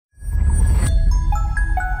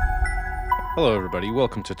Hello, everybody.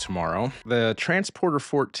 Welcome to tomorrow. The Transporter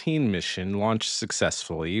 14 mission launched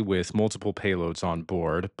successfully with multiple payloads on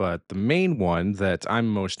board, but the main one that I'm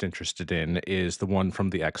most interested in is the one from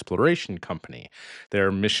the Exploration Company,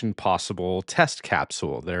 their Mission Possible test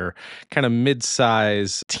capsule, their kind of mid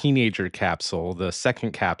size teenager capsule, the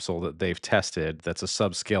second capsule that they've tested that's a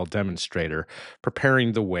subscale demonstrator,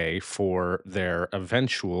 preparing the way for their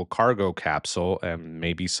eventual cargo capsule and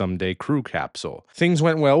maybe someday crew capsule. Things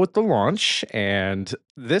went well with the launch, and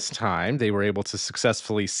this time they were able to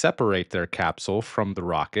successfully separate their capsule from the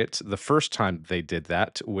rocket. The first time they did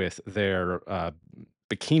that with their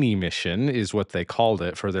bikini mission is what they called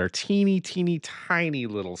it for their teeny tiny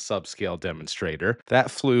little subscale demonstrator that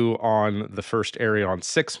flew on the first Ariane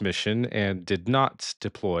 6 mission and did not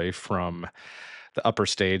deploy from the upper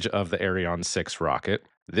stage of the Ariane 6 rocket.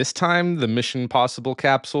 This time, the Mission Possible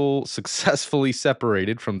capsule successfully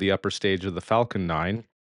separated from the upper stage of the Falcon 9,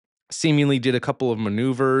 seemingly did a couple of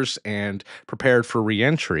maneuvers and prepared for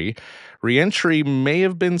reentry. Reentry may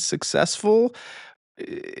have been successful.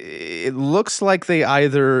 It looks like they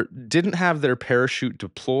either didn't have their parachute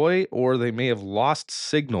deploy or they may have lost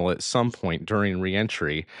signal at some point during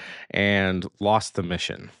reentry and lost the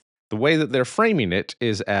mission. The way that they're framing it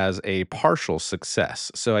is as a partial success.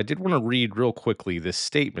 So I did want to read real quickly this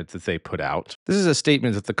statement that they put out. This is a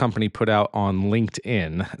statement that the company put out on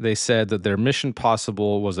LinkedIn. They said that their Mission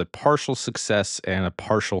Possible was a partial success and a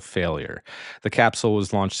partial failure. The capsule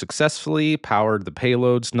was launched successfully, powered the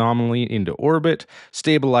payloads nominally into orbit,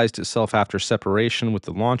 stabilized itself after separation with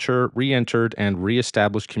the launcher, re-entered, and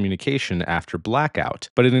re-established communication after blackout.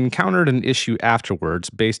 But it encountered an issue afterwards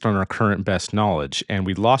based on our current best knowledge, and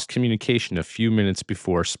we lost communication a few minutes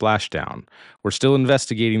before splashdown. We're still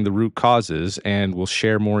investigating the root causes, and we'll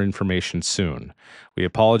share more information soon. We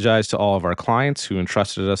apologize to all of our clients who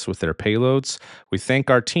entrusted us with their payloads. We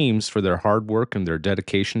thank our teams for their hard work and their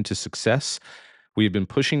dedication to success. We have been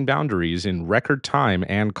pushing boundaries in record time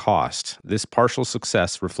and cost. This partial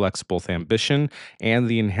success reflects both ambition and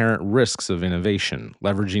the inherent risks of innovation,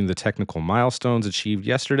 leveraging the technical milestones achieved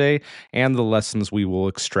yesterday and the lessons we will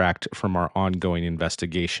extract from our ongoing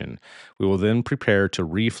investigation. We will then prepare to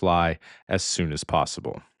refly as soon as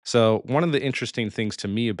possible. So, one of the interesting things to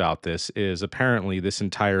me about this is apparently this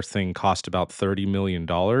entire thing cost about $30 million,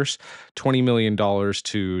 $20 million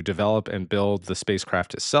to develop and build the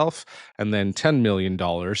spacecraft itself, and then $10 million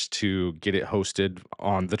to get it hosted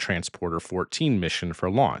on the Transporter 14 mission for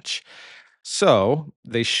launch. So,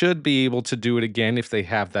 they should be able to do it again if they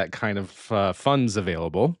have that kind of funds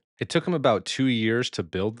available. It took them about 2 years to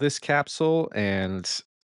build this capsule, and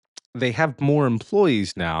they have more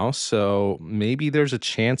employees now, so maybe there's a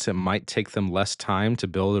chance it might take them less time to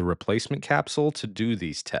build a replacement capsule to do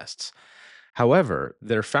these tests. However,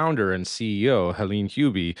 their founder and CEO, Helene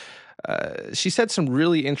Hubie, she said some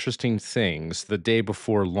really interesting things the day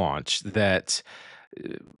before launch that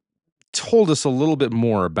uh, told us a little bit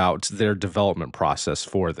more about their development process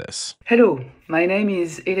for this. Hello, my name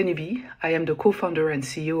is Helene B. I am the co-founder and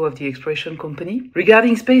CEO of the Exploration Company.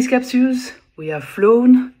 Regarding space capsules, we have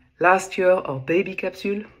flown last year our baby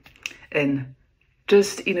capsule, and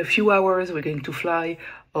just in a few hours we're going to fly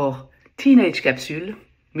our teenage capsule,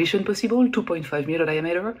 Mission Possible, 2.5 meter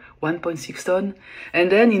diameter, 1.6 ton,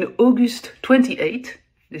 and then in August 28,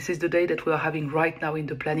 this is the day that we are having right now in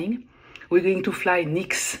the planning, we're going to fly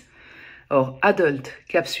Nix, our adult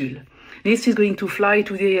capsule. Nix is going to fly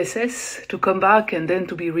to the ISS to come back and then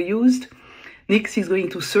to be reused. Nix is going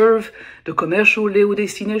to serve the commercial LEO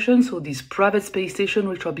destinations, so these private space stations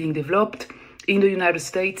which are being developed in the United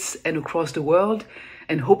States and across the world.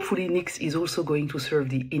 And hopefully Nix is also going to serve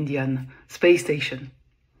the Indian space station.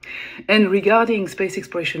 And regarding space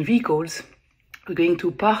exploration vehicles, we're going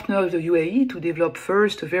to partner with the UAE to develop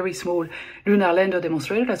first a very small lunar lander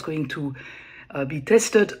demonstrator that's going to be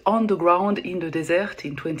tested on the ground in the desert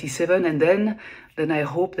in 2027, and then I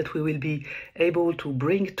hope that we will be able to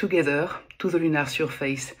bring together to the lunar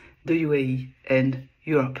surface the UAE and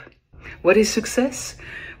Europe. What is success?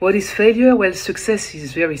 What is failure? Well, success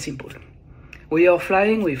is very simple. We are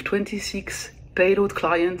flying with 26 payload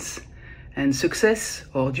clients, and success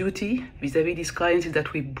or duty vis-à-vis these clients is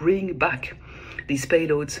that we bring back these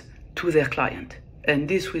payloads to their client, and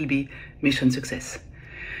this will be mission success.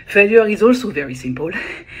 Failure is also very simple.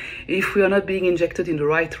 If we are not being injected in the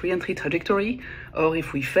right re-entry trajectory, or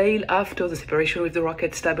if we fail after the separation with the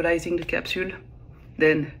rocket stabilizing the capsule,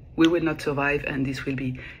 then we will not survive, and this will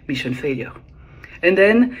be mission failure. And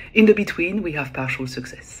then, in the between, we have partial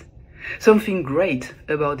success. Something great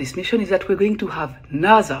about this mission is that we're going to have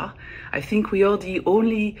NASA. I think we are the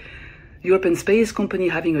only European Space Company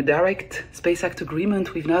having a direct Space Act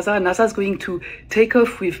agreement with NASA. NASA is going to take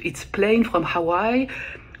off with its plane from Hawaii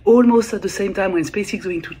almost at the same time when SpaceX is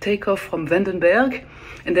going to take off from Vandenberg.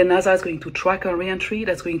 And then NASA is going to track our re-entry.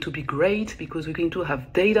 That's going to be great because we're going to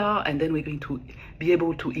have data and then we're going to be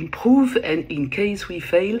able to improve. And in case we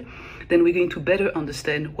fail, then we're going to better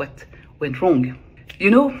understand what went wrong.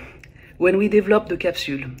 You know, when we developed the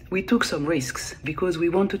capsule, we took some risks because we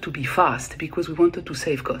wanted to be fast, because we wanted to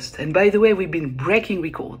save cost. And by the way, we've been breaking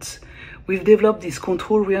records. We've developed this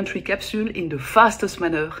controlled re-entry capsule in the fastest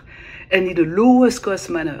manner and in the lowest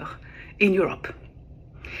cost manner in Europe.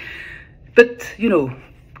 But, you know,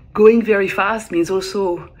 going very fast means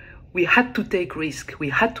also we had to take risk. We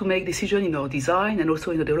had to make decisions in our design and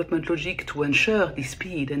also in the development logic to ensure this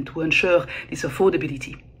speed and to ensure this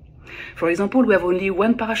affordability. For example, we have only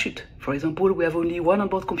one parachute. For example, we have only one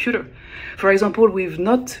onboard computer. For example, we've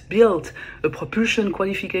not built a propulsion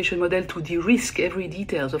qualification model to de-risk every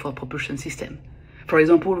details of our propulsion system. For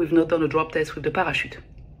example, we've not done a drop test with the parachute.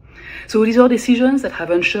 So these are decisions that have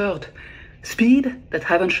ensured speed, that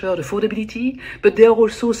have ensured affordability, but there are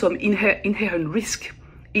also some inherent risk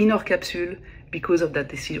in our capsule because of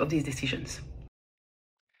these decisions.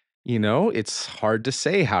 You know, it's hard to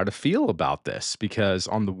say how to feel about this because,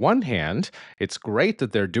 on the one hand, it's great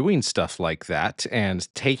that they're doing stuff like that and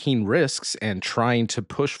taking risks and trying to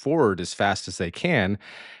push forward as fast as they can.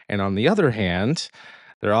 And on the other hand,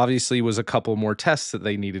 there obviously was a couple more tests that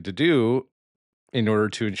they needed to do in order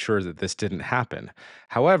to ensure that this didn't happen.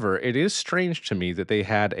 However, it is strange to me that they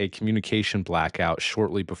had a communication blackout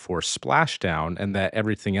shortly before splashdown and that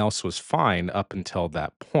everything else was fine up until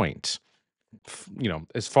that point.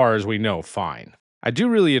 As far as we know, fine. I do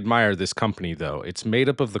really admire this company, though. It's made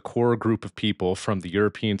up of the core group of people from the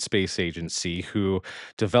European Space Agency who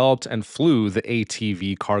developed and flew the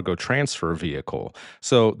ATV cargo transfer vehicle.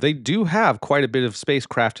 So they do have quite a bit of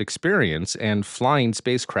spacecraft experience and flying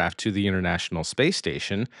spacecraft to the International Space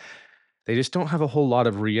Station. They just don't have a whole lot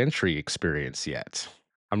of reentry experience yet.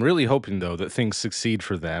 I'm really hoping, though, that things succeed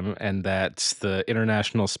for them and that the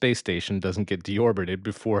International Space Station doesn't get deorbited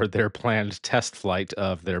before their planned test flight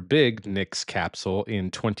of their big Nix capsule in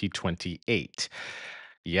 2028.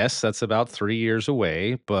 Yes, that's about 3 years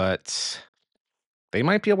away, but they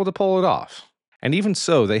might be able to pull it off. And even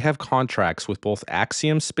so, they have contracts with both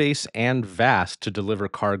Axiom Space and VAST to deliver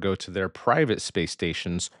cargo to their private space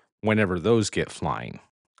stations whenever those get flying.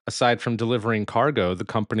 Aside from delivering cargo, the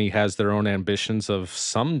company has their own ambitions of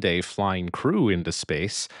someday flying crew into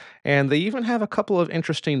space, and they even have a couple of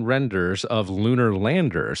interesting renders of lunar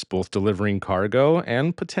landers, both delivering cargo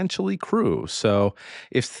and potentially crew. So,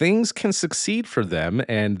 if things can succeed for them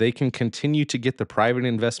and they can continue to get the private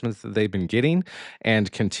investments that they've been getting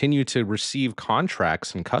and continue to receive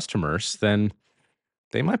contracts and customers, then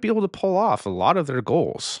they might be able to pull off a lot of their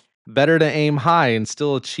goals. Better to aim high and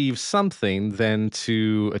still achieve something than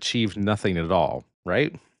to achieve nothing at all,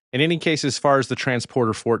 right? In any case, as far as the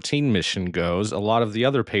Transporter 14 mission goes, a lot of the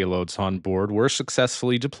other payloads on board were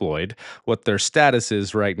successfully deployed. What their status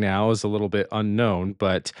is right now is a little bit unknown,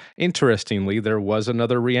 but interestingly, there was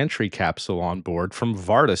another reentry capsule on board from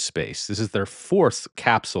Varda Space. This is their fourth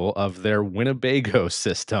capsule of their Winnebago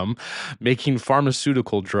system, making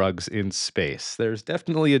pharmaceutical drugs in space. There's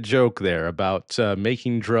definitely a joke there about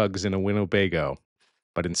making drugs in a Winnebago,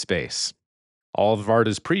 but in space. All of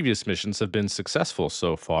Varda's previous missions have been successful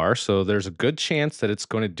so far, so there's a good chance that it's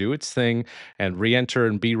going to do its thing and re enter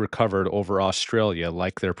and be recovered over Australia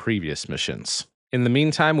like their previous missions. In the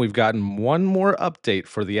meantime, we've gotten one more update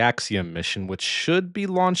for the Axiom mission, which should be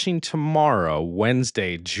launching tomorrow,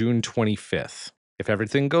 Wednesday, June 25th. If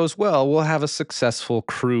everything goes well, we'll have a successful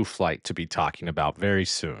crew flight to be talking about very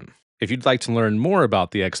soon. If you'd like to learn more about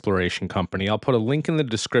the exploration company, I'll put a link in the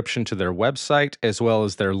description to their website as well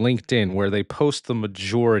as their LinkedIn, where they post the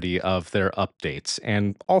majority of their updates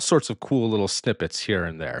and all sorts of cool little snippets here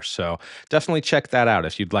and there. So definitely check that out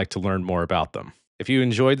if you'd like to learn more about them. If you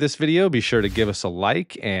enjoyed this video, be sure to give us a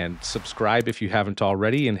like and subscribe if you haven't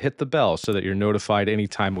already, and hit the bell so that you're notified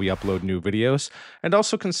anytime we upload new videos. And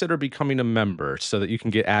also consider becoming a member so that you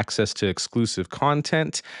can get access to exclusive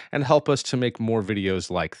content and help us to make more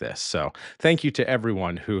videos like this. So thank you to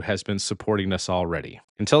everyone who has been supporting us already.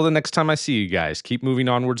 Until the next time I see you guys, keep moving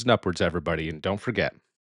onwards and upwards, everybody, and don't forget,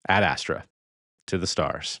 ad Astra, to the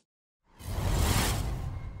stars.